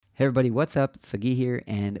Hey everybody, what's up? Sagi here,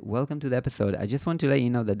 and welcome to the episode. I just want to let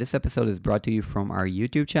you know that this episode is brought to you from our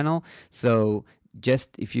YouTube channel. So,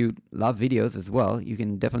 just if you love videos as well, you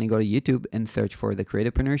can definitely go to YouTube and search for The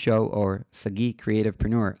Creativepreneur Show or Sagi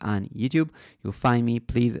Creativepreneur on YouTube. You'll find me.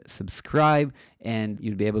 Please subscribe, and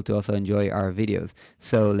you'll be able to also enjoy our videos.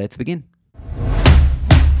 So, let's begin.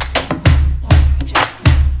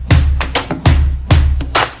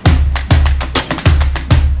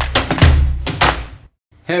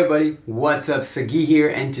 Hey everybody, what's up? Sagi here,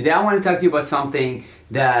 and today I want to talk to you about something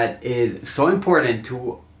that is so important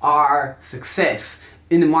to our success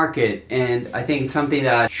in the market, and I think it's something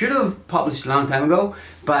that I should have published a long time ago,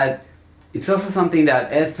 but it's also something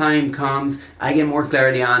that as time comes I get more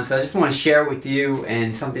clarity on, so I just want to share with you,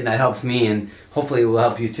 and something that helps me and hopefully it will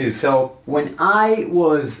help you too. So when I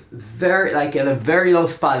was at a very low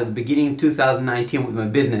spot at the beginning of 2019 with my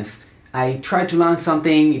business, I tried to launch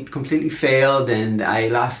something, it completely failed, and I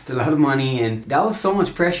lost a lot of money, and that was so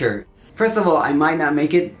much pressure. First of all, I might not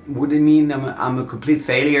make it, wouldn't mean I'm a complete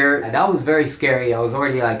failure. That was very scary. I was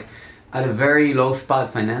already at a very low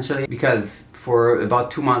spot financially, because for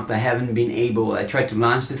about 2 months I haven't been able. I tried to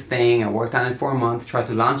launch this thing, I worked on it for a month, tried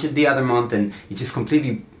to launch it the other month, and it just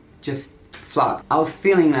completely flopped. I was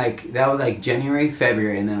feeling like that was January,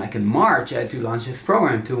 February, and then in March I had to launch this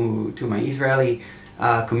program to my Israeli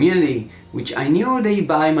community, which I knew they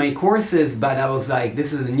buy my courses, but I was like,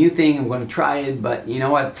 this is a new thing, I'm going to try it, but you know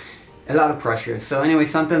what, a lot of pressure. So anyway,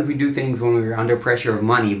 sometimes we do things when we're under pressure of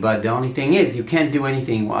money, but the only thing is you can't do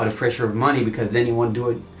anything out of pressure of money, because then you won't do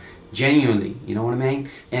it genuinely, you know what I mean?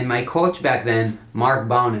 And my coach back then, Mark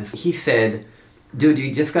Bowness, he said, dude,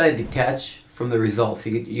 you just gotta detach from the results.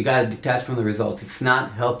 You gotta detach from the results. It's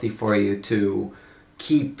not healthy for you to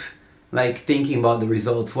keep thinking about the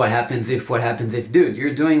results. What happens if, dude,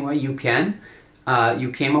 you're doing what you can.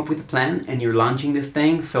 You came up with a plan and you're launching this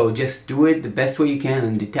thing, so just do it the best way you can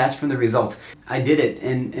and detach from the results. I did it,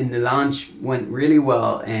 and the launch went really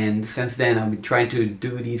well, and since then I've been trying to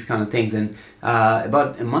do these kind of things. And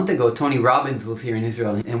about a month ago, Tony Robbins was here in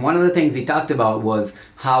Israel, and one of the things he talked about was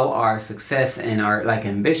how our success and our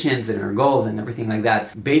ambitions and our goals and everything like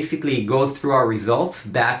that basically goes through our results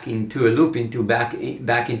back into a loop,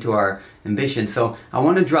 back into our ambitions. So I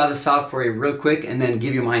want to draw this out for you real quick and then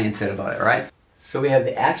give you my insight about it, alright? So we have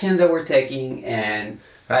the actions that we're taking, and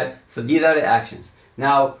right, so these are the actions.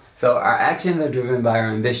 Now, so our actions are driven by our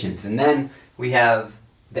ambitions, and then we have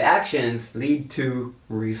the actions lead to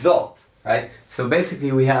results, right? So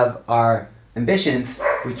basically we have our ambitions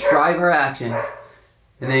which drive our actions,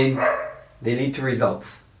 and then they lead to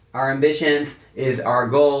results. Our ambitions is our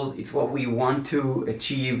goal, it's what we want to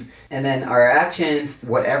achieve, and then our actions,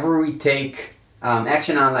 whatever we take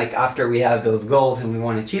action on after we have those goals and we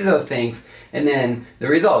want to achieve those things, and then the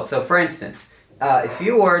results. So for instance, if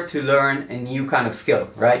you were to learn a new kind of skill,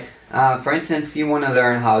 right? For instance, you want to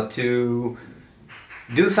learn how to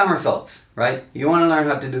do somersaults, right? You want to learn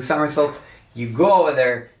how to do somersaults, you go over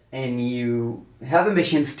there and you have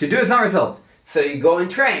ambitions to do a somersault. So you go and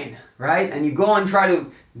train, right? And you go and try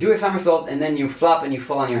to do a somersault, and then you flop and you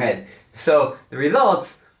fall on your head. So the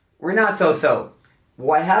results were not so.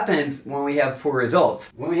 What happens when we have poor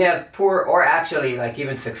results? When we have poor, or actually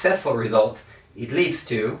even successful results, it leads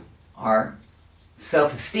to our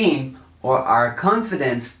self-esteem or our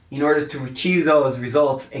confidence in order to achieve those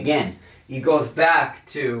results again. It goes back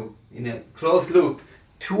to, in a closed loop,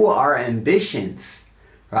 to our ambitions,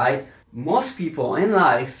 right? Most people in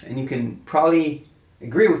life, and you can probably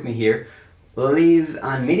agree with me here, live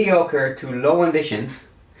on mediocre to low ambitions,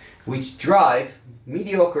 which drive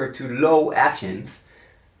mediocre to low actions,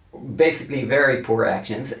 basically very poor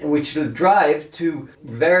actions, which drive to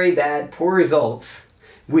very bad, poor results,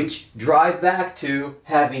 which drive back to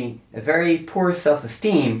having a very poor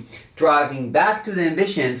self-esteem, driving back to the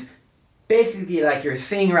ambitions. Basically, like you're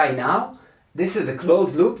seeing right now, this is a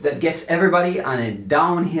closed loop that gets everybody on a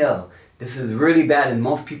downhill. This is really bad, and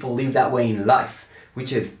most people live that way in life,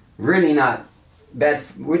 which is really not bad,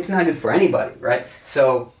 it's not good for anybody, right?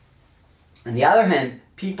 So, on the other hand,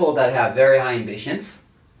 people that have very high ambitions,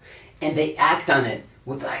 and they act on it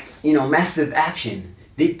with massive action,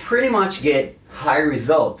 they pretty much get higher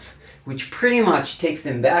results, which pretty much takes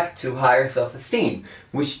them back to higher self-esteem,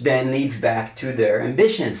 which then leads back to their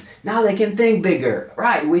ambitions. Now they can think bigger,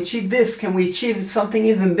 right? We achieved this, can we achieve something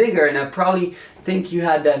even bigger? And I probably think you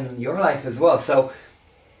had that in your life as well. So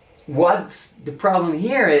what's the problem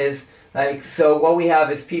here is, so what we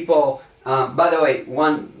have is people, by the way,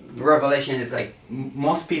 one revelation is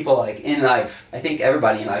most people in life, I think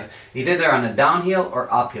everybody in life, either they're on a downhill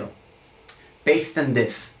or uphill. Based on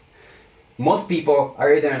this, most people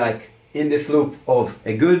are either in this loop of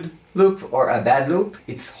a good loop or a bad loop.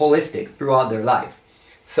 It's holistic throughout their life.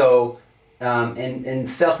 So, and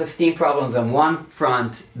self-esteem problems on one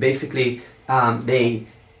front, basically, they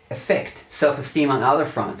affect self-esteem on other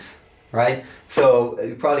fronts, right? So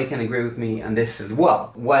you probably can agree with me on this as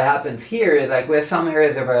well. What happens here is like we have some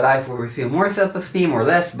areas of our life where we feel more self-esteem or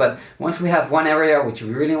less, but once we have one area which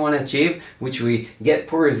we really want to achieve, which we get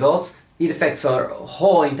poor results, it affects our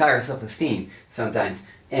whole entire self-esteem sometimes.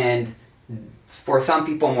 And for some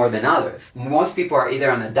people more than others. Most people are either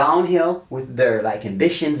on a downhill with their like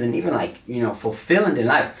ambitions and even like, you know, fulfillment in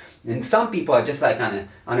life. And some people are just like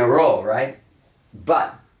on a roll, right?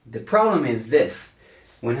 But the problem is this: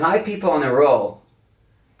 when high people on a roll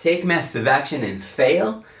take massive action and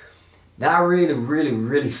fail, that really, really,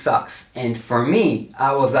 really sucks. And for me,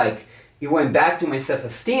 I was like, it went back to my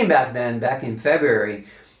self-esteem back then, back in February,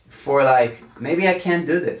 for like, maybe I can't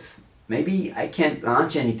do this. Maybe I can't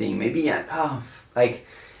launch anything. Maybe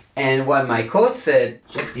and what my coach said,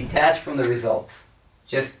 just detach from the results.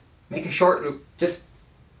 Just make a short loop, just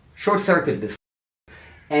short circuit this.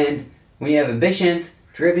 And when you have ambitions,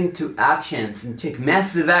 driven to actions and take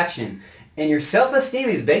massive action, and your self-esteem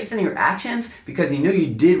is based on your actions because you knew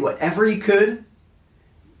you did whatever you could,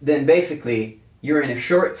 then basically you're in a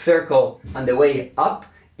short circle on the way up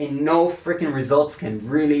and no freaking results can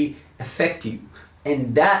really affect you.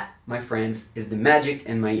 And that, my friends, is the magic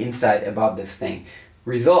and my insight about this thing.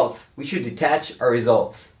 Results, we should detach our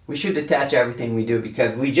results. We should detach everything we do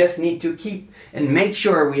because we just need to keep and make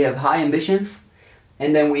sure we have high ambitions,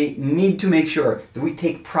 and then we need to make sure that we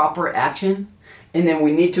take proper action, and then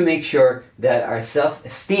we need to make sure that our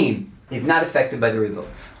self-esteem is not affected by the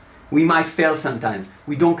results. We might fail sometimes.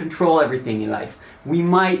 We don't control everything in life. We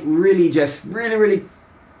might really just really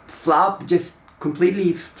flop, just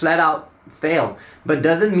completely flat out fail. But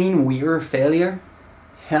doesn't mean we're a failure.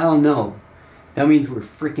 Hell no. That means we're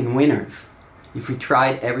freaking winners if we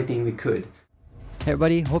tried everything we could. Hey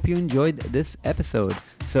everybody, hope you enjoyed this episode.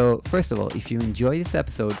 So first of all, if you enjoyed this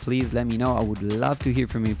episode, please let me know. I would love to hear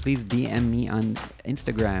from you. Please DM me on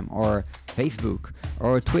Instagram or Facebook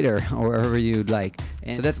or Twitter or wherever you'd like.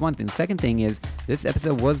 And so that's one thing. The second thing is this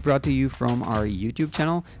episode was brought to you from our YouTube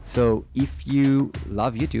channel. So if you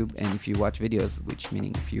love YouTube and if you watch videos, which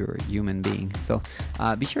meaning if you're a human being, so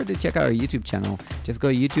be sure to check out our YouTube channel. Just go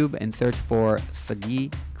to YouTube and search for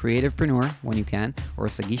Sagi Creativepreneur when you can, or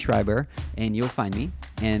Sagi Schreiber, and you'll find me.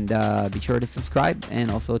 And be sure to subscribe and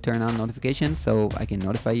also turn on notifications so I can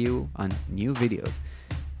notify you on new videos.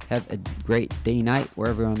 Have a great day, night,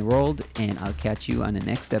 wherever you're in the world, and I'll catch you on the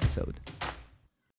next episode.